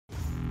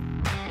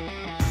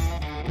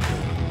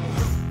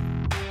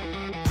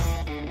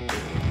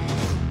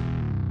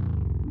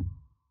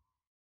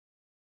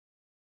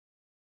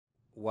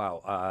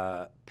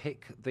Wow.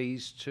 Pick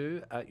these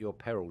two at your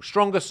peril.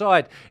 Stronger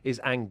side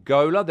is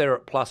Angola. They're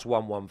at plus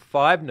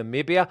 115.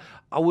 Namibia,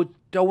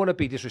 don't want to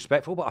be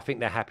disrespectful, but I think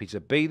they're happy to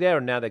be there,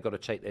 and now they've got to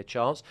take their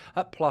chance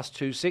at plus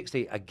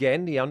 260.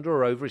 Again, the under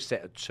or over is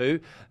set at 2,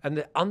 and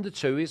the under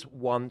 2 is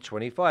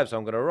 125. So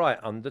I'm going to write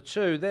under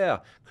 2 there.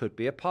 Could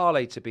be a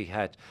parlay to be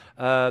had.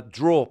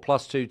 Draw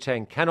plus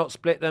 210. Cannot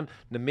split them.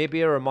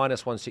 Namibia are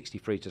minus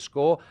 163 to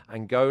score.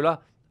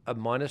 Angola a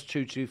minus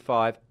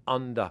 225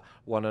 under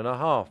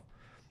 1.5.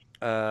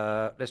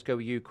 Let's go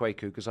with you,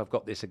 Kwaku, because I've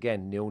got this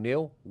again,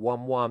 0-0,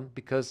 1-1,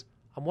 because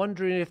I'm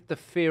wondering if the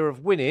fear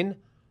of winning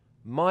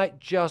might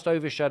just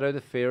overshadow the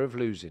fear of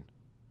losing.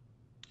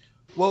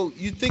 Well,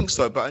 you'd think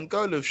so, but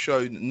Angola have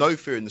shown no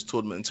fear in this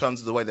tournament in terms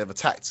of the way they've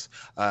attacked.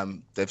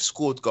 They've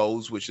scored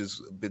goals, which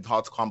has been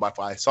hard to come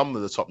by some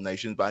of the top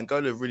nations, but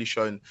Angola have really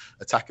shown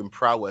attacking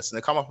prowess. And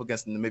they come up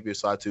against the Namibia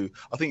side who,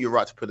 I think you're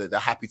right to put it, they're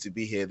happy to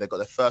be here. They've got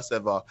their first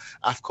ever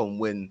AFCON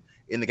win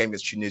in the game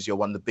against Tunisia,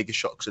 one of the biggest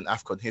shocks in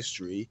AFCON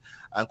history,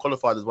 and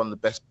qualified as one of the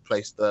best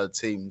placed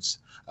teams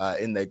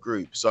in their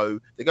group. So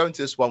they go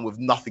into this one with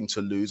nothing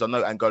to lose. I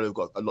know Angola have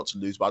got a lot to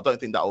lose, but I don't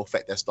think that will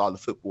affect their style of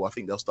football. I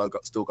think they'll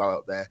still go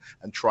out there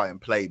and try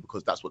and play,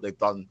 because that's what they've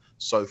done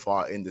so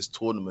far in this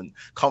tournament.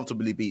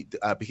 Comfortably beat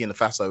Burkina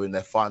Faso in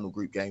their final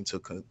group game to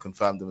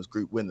confirm them as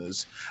group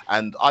winners.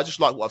 And I just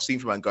like what I've seen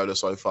from Angola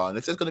so far. And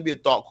if there's going to be a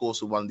dark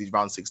horse in one of these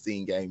round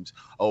 16 games,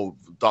 or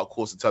dark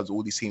horse in terms of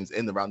all these teams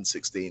in the round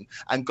 16,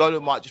 Angola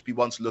might just be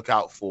one to look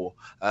out for.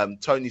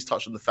 Tony's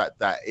touched on the fact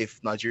that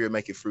if Nigeria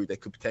make it through, they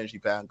could potentially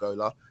play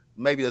Angola.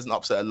 Maybe there's an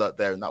upset alert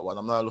there in that one.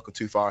 I'm not looking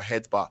too far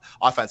ahead, but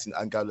I fancy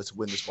Angola to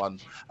win this one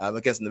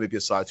against the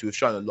Namibia side, who have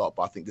shown a lot,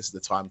 but I think this is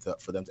the time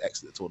for them to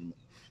exit the tournament.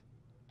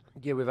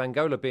 Yeah, with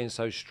Angola being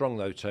so strong,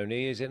 though,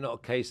 Tony, is it not a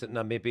case that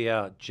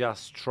Namibia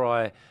just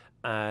try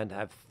and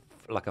have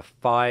like a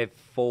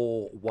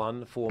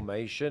 5-4-1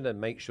 formation and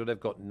make sure they've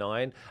got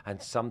 9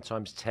 and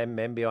sometimes 10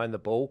 men behind the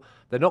ball?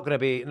 They're not going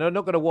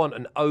to want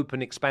an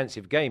open,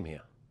 expansive game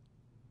here.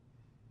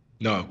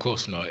 No, of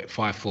course not.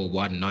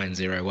 5-4-1,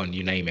 9-0-1,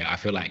 you name it. I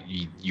feel like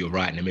you're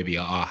right.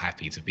 Namibia are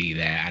happy to be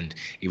there. And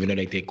even though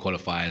they did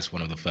qualify as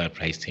one of the third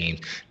place teams,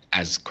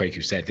 as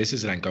Kwaku said, this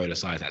is an Angola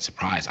side that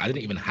surprised. I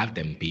didn't even have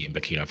them beating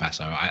Burkina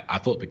Faso. I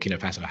thought Burkina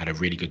Faso had a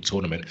really good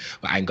tournament,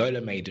 but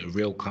Angola made a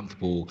real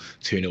comfortable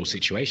 2-0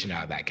 situation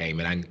out of that game.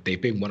 And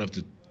they've been one of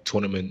the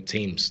tournament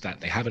teams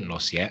that they haven't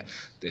lost yet.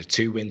 There's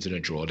 2 wins and a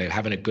draw. They're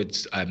having a good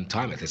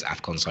time at this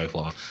AFCON so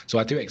far. So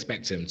I do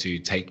expect them to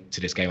take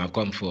to this game. I've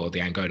gone for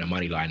the Angola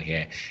money line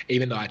here,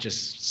 even though I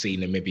just see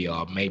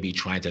Namibia maybe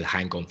trying to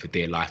hang on for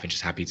dear life and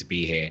just happy to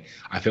be here.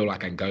 I feel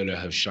like Angola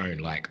have shown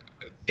like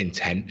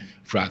intent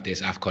throughout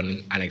this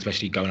AFCON, and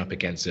especially going up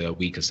against a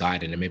weaker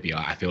side in Namibia,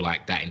 I feel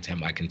like that intent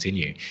might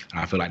continue.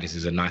 And I feel like this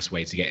is a nice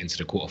way to get into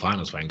the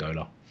quarterfinals for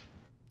Angola.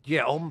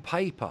 Yeah, on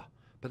paper.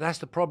 But that's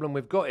the problem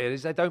we've got here,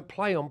 is they don't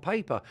play on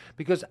paper,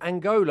 because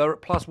Angola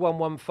at plus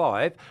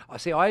 115,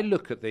 I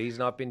look at these,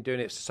 and I've been doing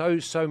it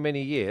so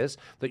many years,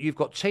 that you've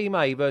got Team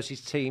A versus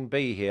Team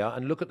B here,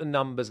 and look at the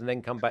numbers and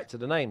then come back to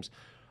the names.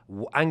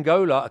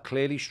 Angola are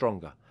clearly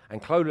stronger.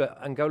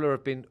 Angola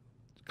have been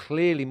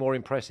clearly more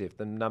impressive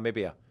than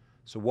Namibia.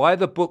 So why are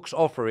the books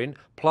offering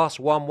plus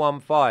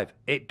 115?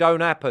 It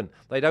don't happen.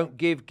 They don't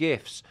give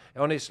gifts.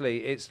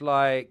 Honestly, it's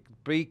like,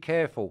 be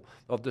careful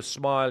of the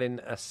smiling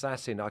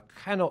assassin. I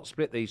cannot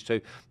split these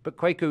two. But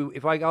Kwaku,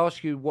 if I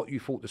ask you what you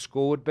thought the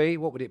score would be,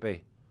 what would it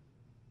be?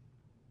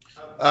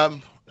 I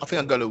think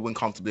Angola will win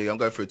comfortably. I'm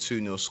going for a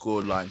 2-0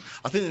 scoreline.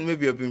 I think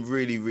Namibia have been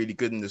really, really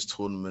good in this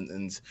tournament,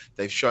 and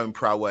they've shown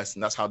prowess,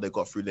 and that's how they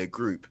got through their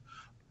group.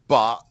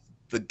 But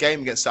the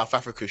game against South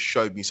Africa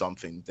showed me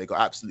something. They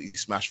got absolutely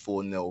smashed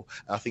 4-0.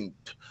 I think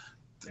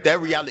their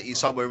reality is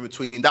somewhere in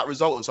between that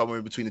result and somewhere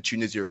in between the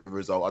Tunisia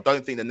result. I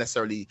don't think they're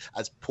necessarily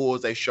as poor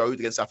as they showed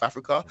against South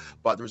Africa,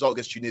 but the result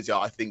against Tunisia,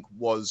 I think,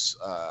 was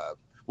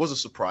a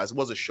surprise,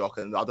 was a shock,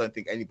 and I don't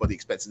think anybody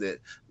expected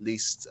it,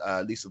 least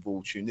of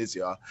all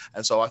Tunisia.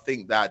 And so I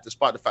think that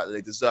despite the fact that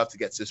they deserve to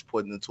get to this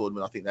point in the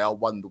tournament, I think they are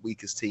one of the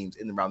weakest teams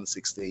in the round of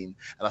 16,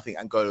 and I think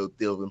Angola will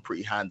deal with them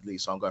pretty handily,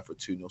 so I'm going for a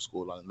 2-0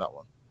 scoreline in that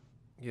one.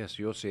 Yes,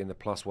 you're seeing the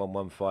plus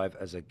 115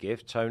 as a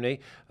gift. Tony,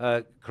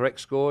 correct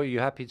score. Are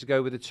you happy to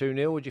go with a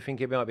 2-0, or do you think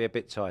it might be a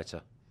bit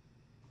tighter?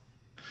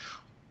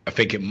 I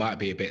think it might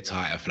be a bit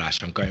tighter,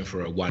 Flash. I'm going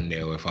for a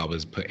 1-0 if I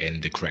was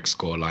putting the correct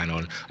score line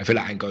on. I feel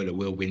like Angola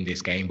will win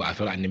this game, but I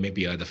feel like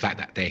Namibia, the fact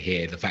that they're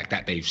here, the fact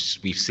that we've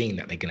seen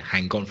that they can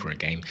hang on for a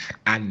game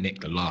and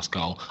nick the last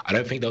goal. I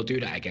don't think they'll do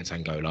that against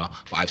Angola,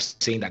 but I've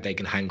seen that they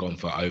can hang on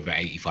for over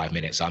 85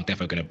 minutes. So I'm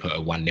definitely going to put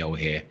a 1-0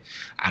 here,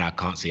 and I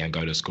can't see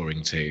Angola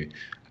scoring 2.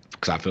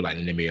 Because I feel like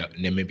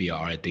Namibia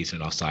are a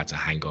decent enough side to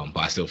hang on,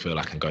 but I still feel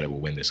like Angola will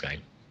win this game.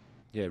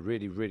 Yeah,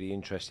 really, really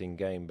interesting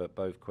game, but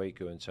both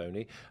Kwaku and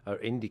Tony are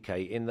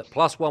indicating that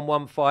plus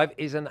 115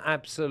 is an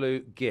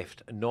absolute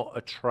gift, not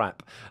a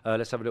trap.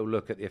 Let's have a little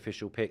look at the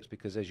official picks,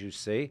 because as you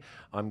see,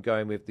 I'm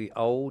going with the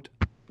old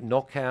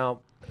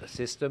knockout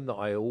system that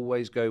I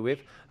always go with.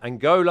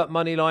 Angola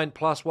moneyline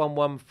plus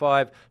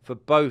 115 for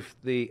both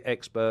the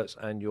experts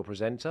and your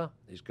presenter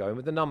is going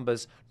with the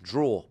numbers.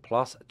 Draw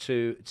plus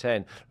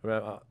 210.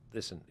 Remember,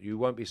 listen, you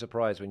won't be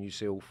surprised when you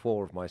see all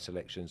 4 of my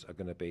selections are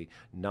going to be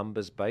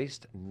numbers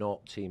based,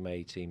 not team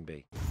A, team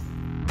B.